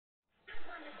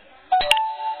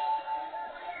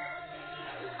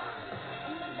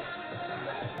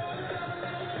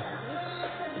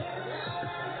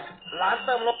เ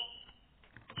ติมลม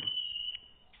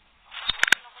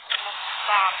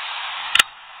ตาม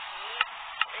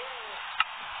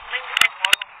ไม่มีใครขอ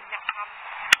หรอกอยากท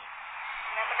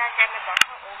ำแล้วก็ได้ใจไม่บอก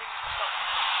ว่าโอ้ยจบ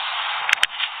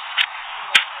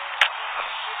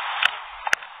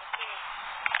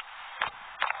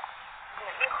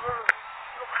นี่คือ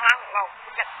ลูกค้าของเราคุ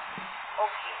ณจะโอ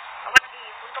เคสวัสดี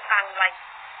คุณต้องการอะไร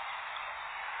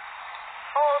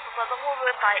โอ้สุดท้ายต้องพูดไ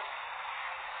ปใส่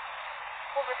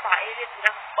เอเลี่ยนน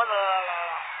ะโอ้ล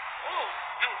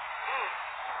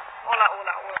ะโอ้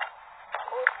ละโอ้ละ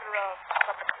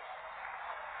สับปะรด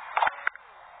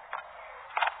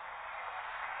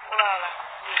โอ้ละ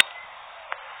นี่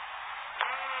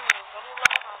สมมติว่า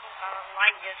เราต้องการอะไร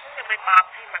เดี๋ยวฉันจะไปตาม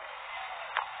ให้มัน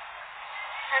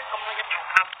ฉันกำลังจะถ่าย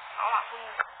ทำเอาล่ะคุณ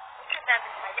ช่วยแปลเป็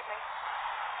นไทยได้ไหม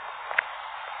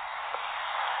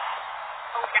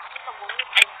เอาจากที่สมมุติ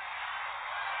ไป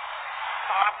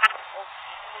ต่อพันโอเค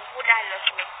มึงพูดได้แล้วใ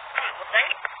ช่ไหมหมดเลย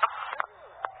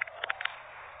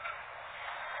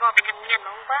ก็เป็นอย่างเงี้ย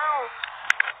น้องเบ้า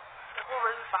จะพูดเ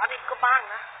ป็นภาษาดิบก็บ้าง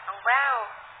นะน้องเบ้า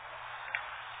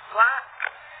ว่า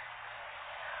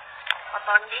ต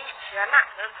อนนี้ฉันน่ะ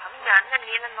เดินทำงานกัน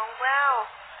นี้นะน้องเบ้า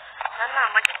ฉันน่ะ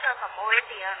มาที่เจอสัมภเว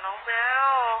สีน้องเบ้า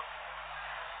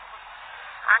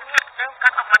อันนี้เริ่มกั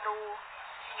นออกมาดู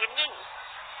ยิ่ง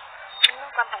ฉันต้อ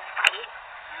งการสงสัย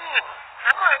แ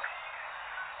ล้วก็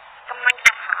กำลังจ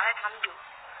ะหาอะไรทำอยู่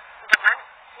จากนั้น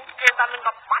ฉันจะเจอกันเป็น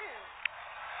กับปั้น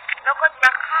แล้วก็จ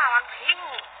ะฆ่ามันทิ้ง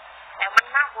แต่มัน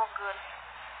น่ากลัวเกิน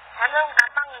ฉันเริ่มการ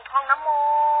ตั้งท่องนะโม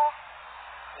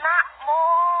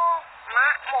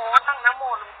ตั้งนะโม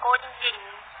หลวงโกจริง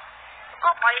ๆก็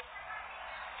ไป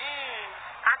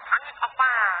อาถรรพ์ออกม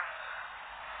า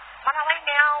มันทำให้แ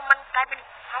มวมันกลายเป็น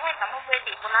ทำให้สัมภเว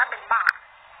สีคนนั้นเป็นบ้า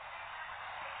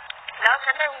แล้ว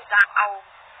ฉันได้การเอา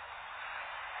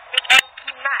เด็ก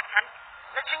กินหน้าฉัน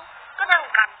แล้วฉันก็เดิน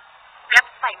กันยัด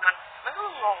ใส่มันก็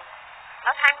งงแ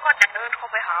ล้วฉันก็จะเดินเข้า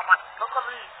ไปหามันแล้วก็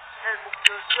เดินบุกเ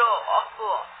จอ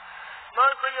มั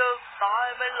นก็ยังตาย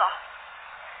ไม่หรอ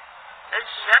แล้ว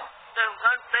ฉันเดิน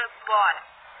กันเตะบอล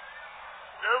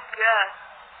แล้ว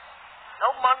แล้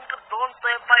วมันก็โดนเต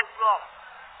ะไปรอบ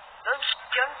แล้ว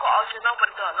ฉันก็เอาชนะมั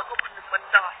นได้แล้วก็ผนึกมัน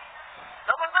ได้แ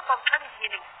ล้วมันก็ตบฉันอีกที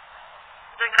หนึ่ง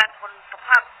โดยการคนสภ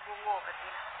าพโง่แบบ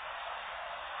นี้นะ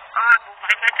ผมหม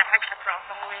ายน่าจะให้ฉันรอ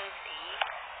สังเวสี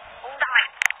คงได้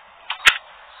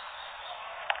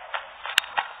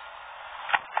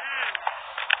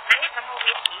ในสังเว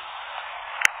สี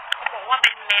เขาบอกว่าเ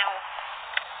ป็นแมว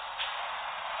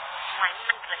ไหน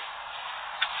มันเลย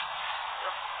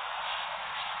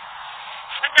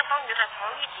มันจะต้องอยู่แต่ท้อ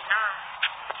งยี่สิบหน้า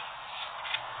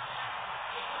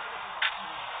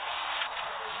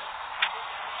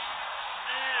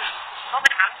เขาไป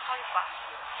ถามเขาดีกว่า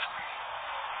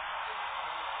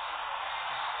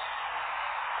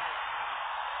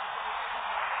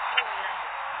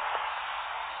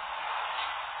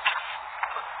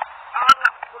เอาล่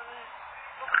ะคุณ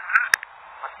ลูกค้า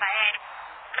แต่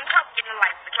มันชอบกินอะไร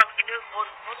มันชอบกินด้วยคน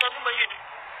เพราะตอนที่มันอยู่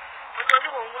เพราะตอน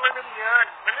ที่ผมกำลังทำงาน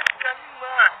มันนึกกันม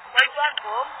าไว้บ้านผ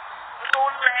มมันโด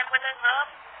นแรงไปนะครับ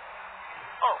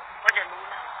โอ้ก็จะรู้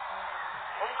นะ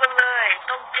ผมก็เลย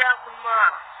ต้องจ้างคุณมา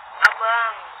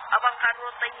อาบังคาโร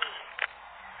ตี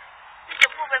ที่จะ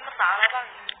พูดเป็นภาษาอะไรบ้าง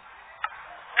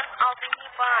งั้นเอาสิ่งนี้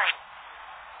ไป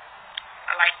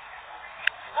อะไร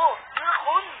โอ้เนื้อ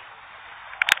คุณ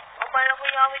เอาไปแล้วก็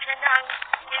ยอมไปใช้ทาง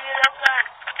ทีวีแล้วกัน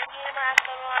ทีนี้มาอันต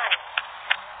ราย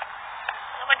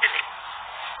แล้วมันจะดิ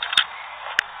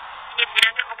เย็นนี้น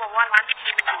ะที่เขาบอกว่าร้านที่ที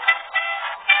มันอยู่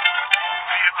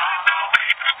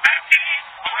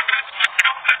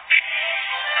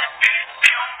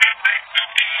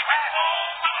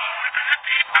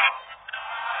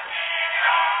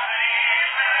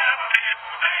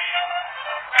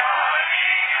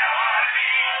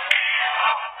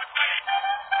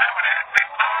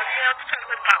ที่เคยเ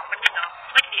ป็นเป่ามันนี่เนาะ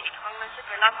ไม่ดีอีกครั้งนึงฉันไ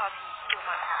ปล่าพาผีอยู่ม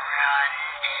า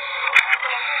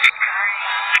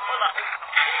โอ้ละ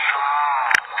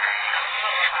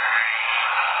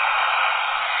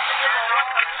ฉันจะบอกว่า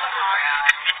เขาที่มัน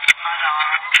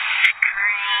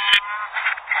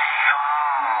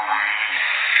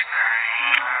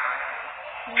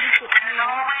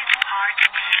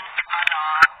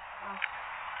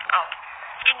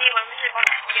ที่นี่มันไม่ใช่คน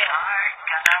เก่ง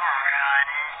จ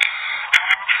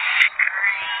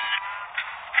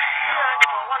ะบ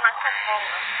อกว่าร้านข้าวทอง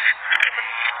นะ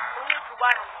มันนี่คือบ้า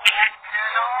นของแก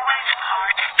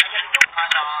ยังยุ่งแ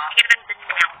กมันเป็นแ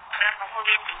มวแล้วเขาก็เ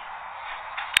วียนดี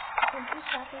มั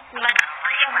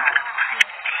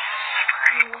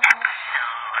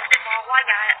นจะบอกว่าอ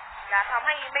ย่าทำใ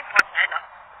ห้ไม่พอใจเหรอ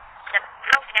จะเ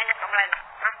ล่าแกจะทำอะไรหรอ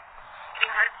ฮะอ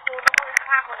ย่าดูแล้วก็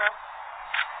ฆ่าคนเหรอ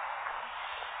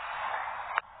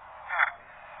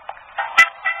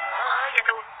อย่า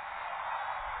ดู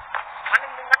วันห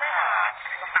นึ่งก็ได้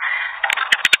กระป๋า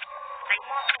ใส่ห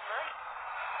ม้อต้มเลย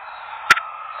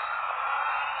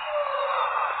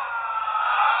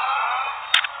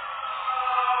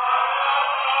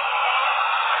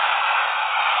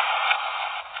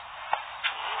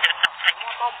เดี๋ยวจับใส่หม้อ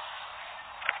ต้ม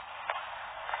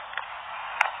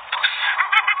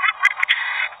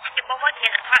จะบอกว่าเทีย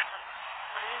นผ้า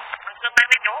มันเกินไป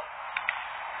ไม่โยก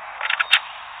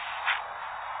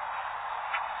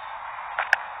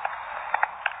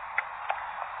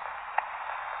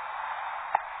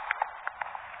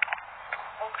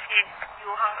โอเคอ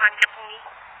ยู่ห่างๆจากตรงนี้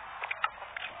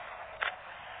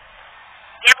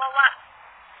แกบอกว่า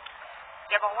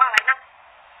อะไรนะ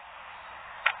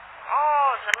อ๋อ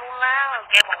ฉันรู้แล้ว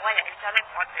แกบอกว่าอยากให้ฉันไม่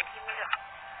พอใจที่นี่หรอ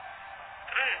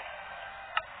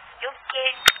ยุคเก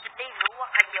จะได้รู้ว่า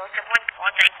ใครเดียวจะไม่พอ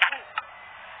ใจกัน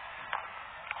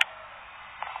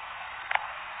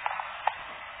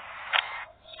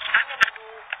อันนี้มันดู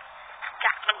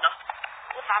จักมันเหรอ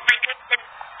กูสามไปเต็ม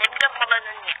เรื่องมาเลย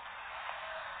นั่นเนี่ย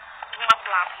มาป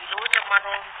ราบผีรู้จะมาโด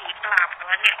นผีปราบแ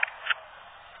ล้วเนี่ย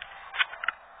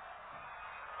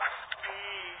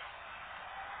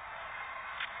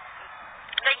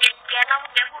ได้ยินแกนะ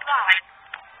แกพูดว่าอะไร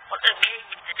คนอื่นไม่ได้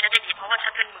ยินแต่ฉันได้ยินเพราะว่าฉั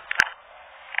นเป็นมือกัน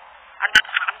อันนั้น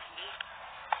ถามผี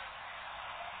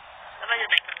แล้วมาอยู่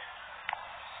ไหนกัน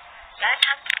แล้ว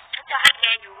ฉันจะให้แก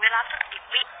อยู่เวลาสัก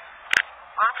10 วิ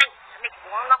มาสิฉันไม่ก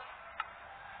ลัวหรอก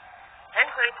ฉัน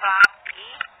เคยปราบผี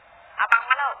อาบัง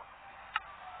มาแล้ว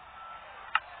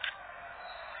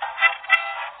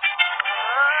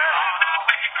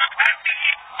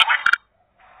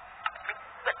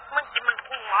มันกินมัน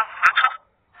พุ่งมาหาเขา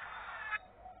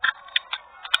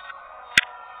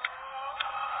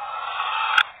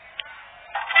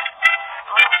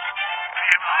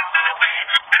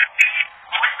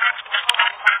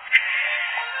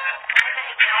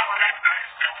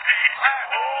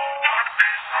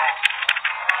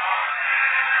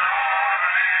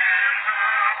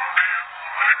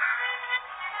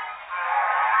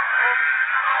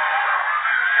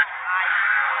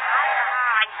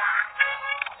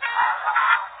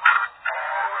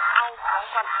เอาของ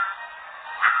ก่อน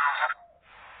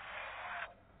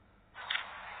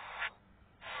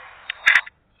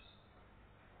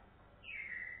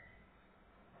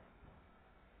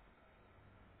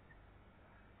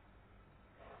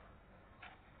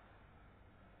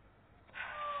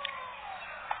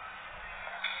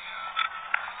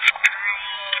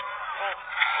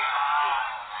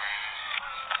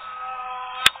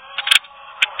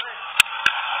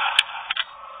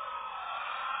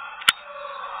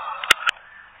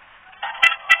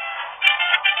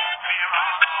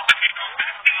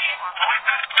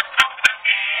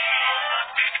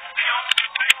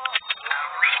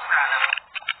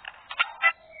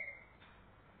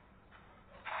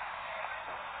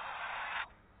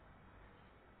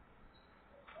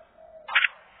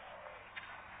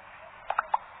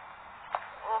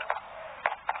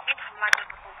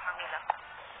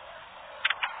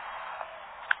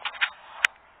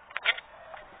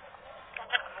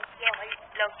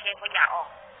เราเกมก็อย่าออก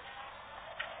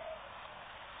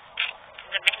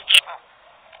จะไม่ให้เกมออก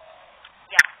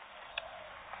อย่า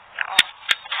ออก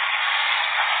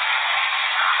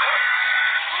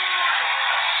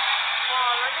พอ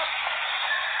แล้วเนี่ย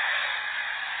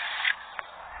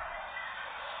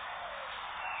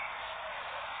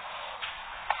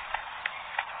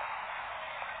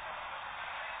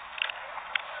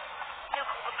นี่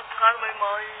คือประสบการณ์ให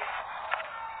ม่ๆ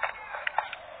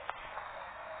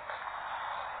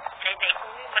ในตร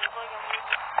งนี้มันก็ยังไม่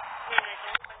ในตร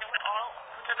งนี้มันยังไม่ออก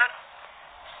เพราะฉะนั้น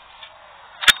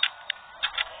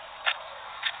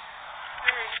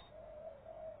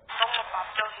ต้องมาปรับ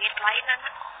เจ้าเฮดไลท์นั่นน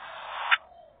ะ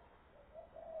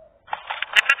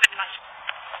แล้วไม่เป็นไร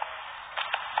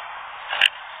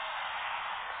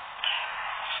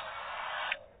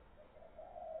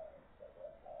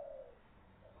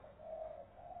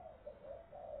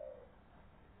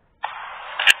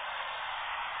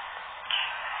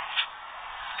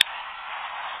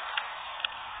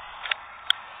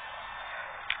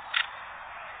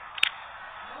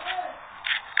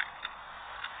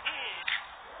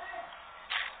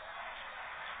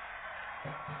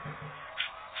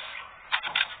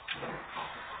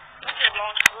แล้วจะลอ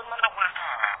งคืนมันออกมา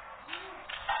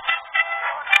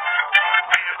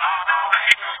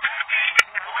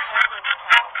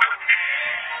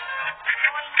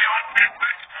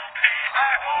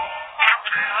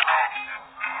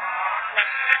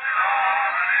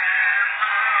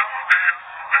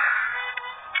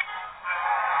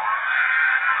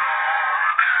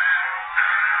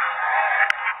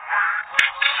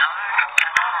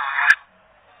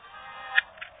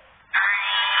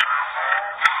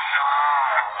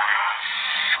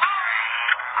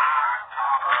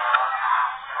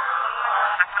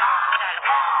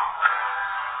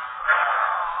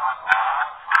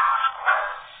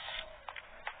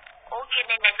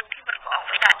ในทุกที่มันก็ออก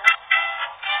ไม่ได้นะ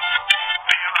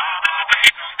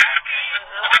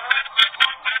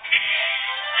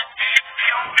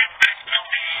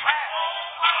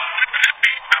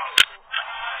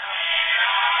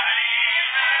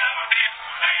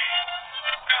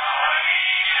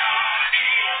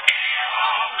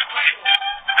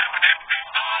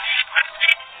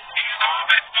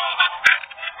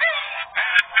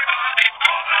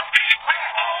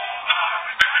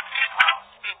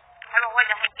ให้บอกว่า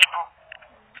จะให้แกะออก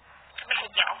ไม่ให้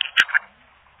แกะออก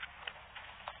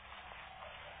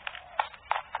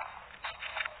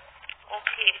โอ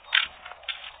เค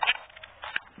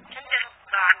ฉันจะท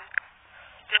ำการ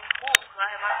จุดธูปเพื่อ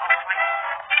ให้มันออกไป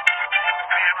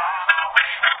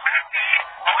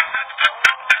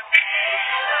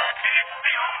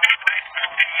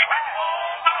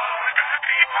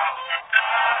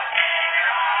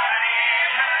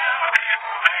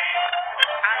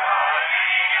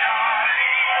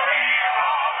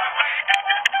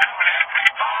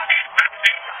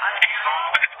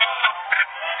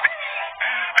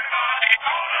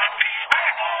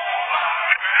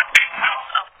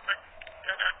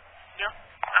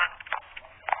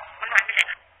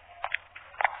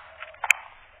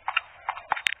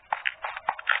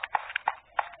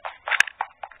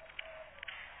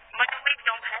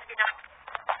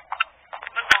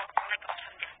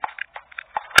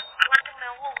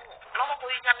เรามาคุ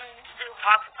ยกันดูคว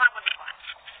ามสุภาพกันดีกว่า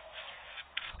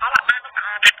เอาล่ะมาต้องกา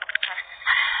ร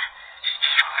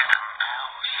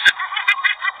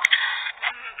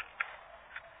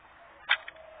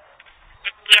จ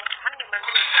ะเกลียดมันนี่มันไ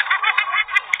ม่ได้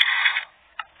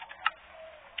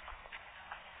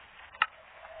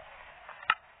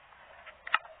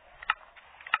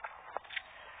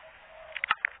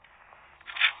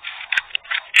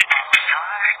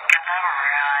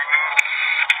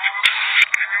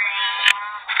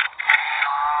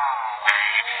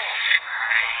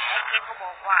เขาบ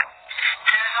อกว่า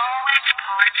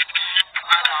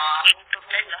เก่งสุด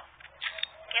เลยเหรอ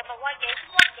แกบอกว่าแกคิด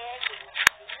ว่าแกเก่ง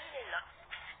สุดเลยเหรอ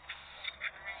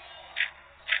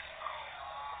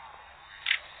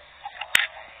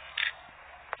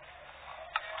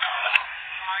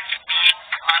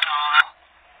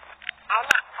เอา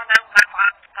ล่ะพอแล้วการฟั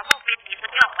งถ้าพวกเป็นผีตัว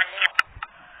นี้ออกมาแล้ว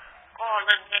ก็เ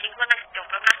รื่องแค่นี้ก็น่าจะจบ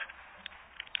แล้วนะ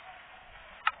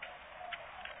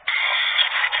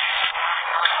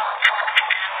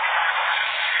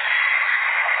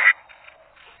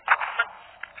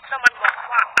มันบอก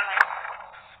ว่าอะไร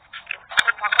ค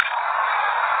น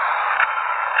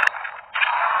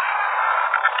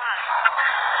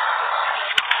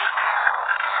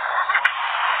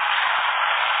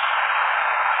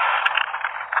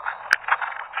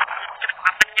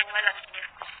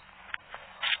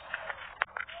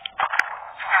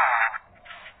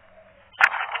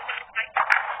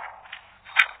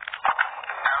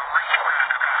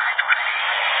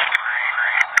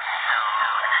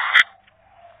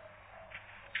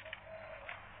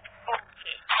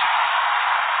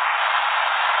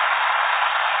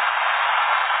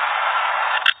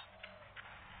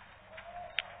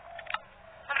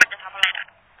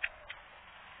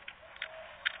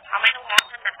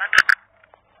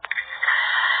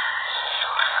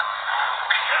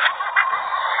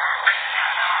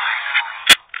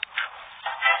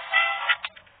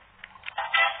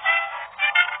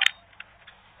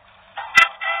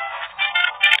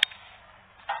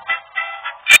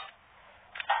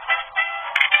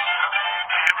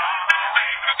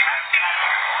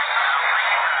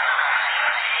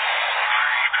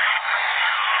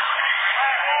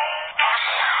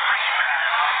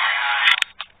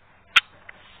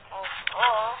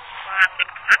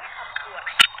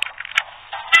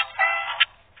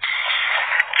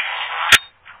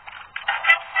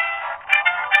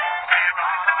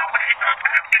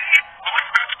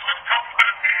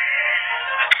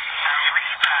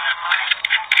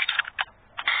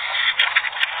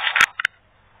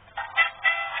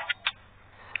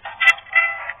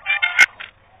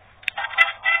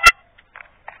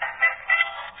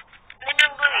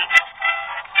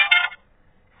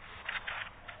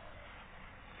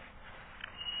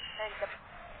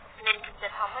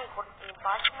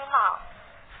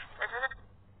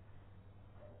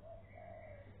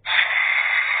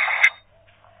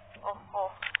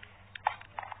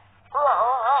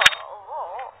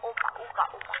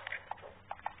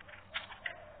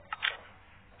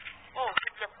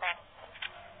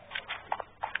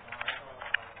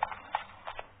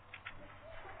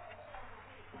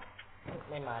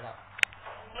มาแล้ว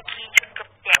เมื่อกี้ชุดกับ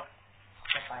แจก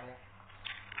จะไปแล้ว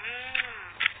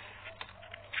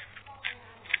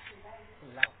สี่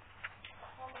เล่า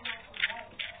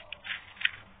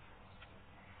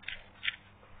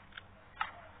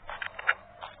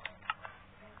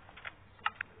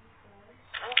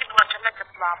คิดว่าฉันน่าจะ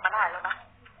ปราบมาได้แล้วนะ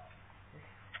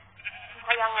เพร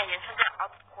าะยังไงเดี๋ยวฉันจะเอา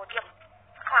โคเดียม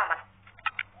ฆ่ามัน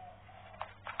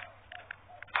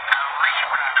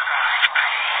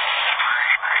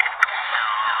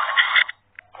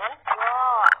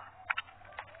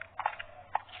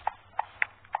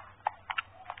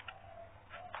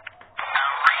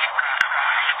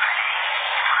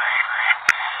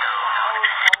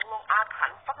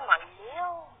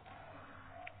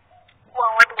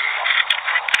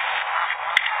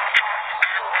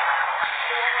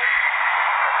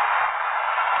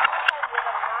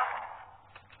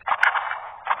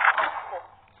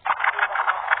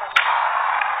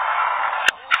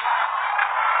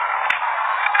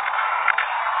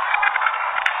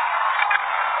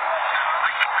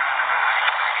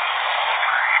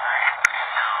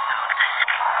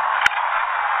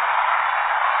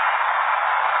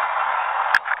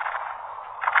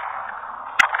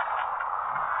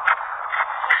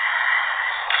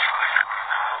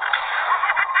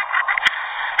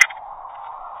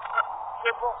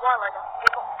บอกว่าอะไรนะ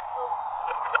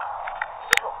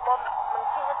บอกว่ามัน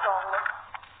ชื่อกระจองเลย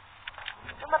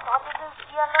แล้วมาตอนจะเ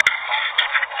สียแล้ว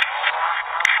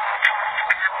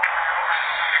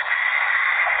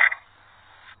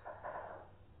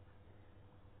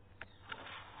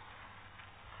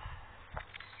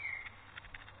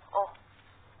โอ้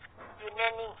ยืนแน่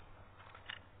นิ่ง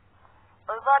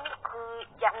ว่านี่คือ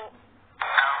ยัง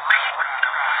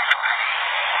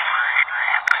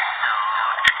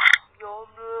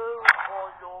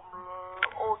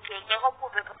โอเคแกก็พูด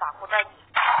เป็นภาษาคนได้ดี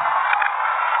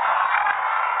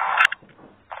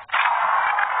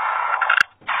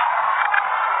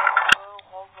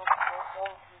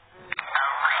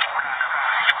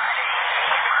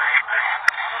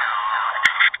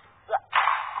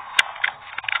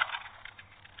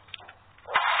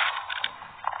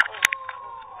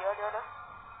เดี๋ยวนะ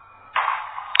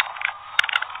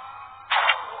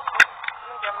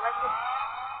มันยังไม่ขึ้น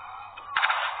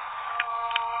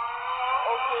โอ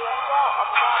เคงั้นก็เอา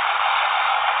ไปว่า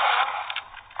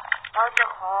เราจะ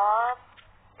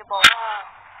บอกว่า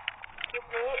คลิป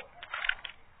นี้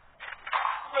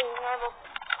มีไง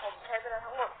ผมใช้ไปแล้ว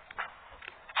ทั้งหมด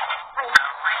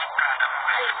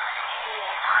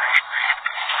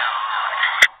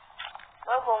แ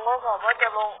ล้วผมก็บอกว่าจะ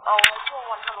ลงเอาช่วง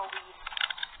วันฮาโลวีน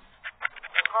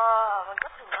แล้วก็มันก็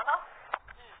ถึงแล้วเนาะ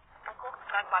มันก็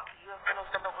การปาร์ตี้ส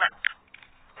นุกแหละ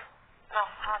ลอง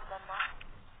พลาดกันนะ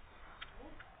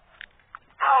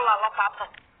เอาล่ะเราปาร์ตี้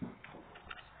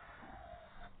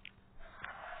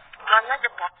มันน่าจะ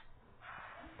พอ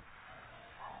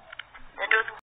เดี๋ยวดู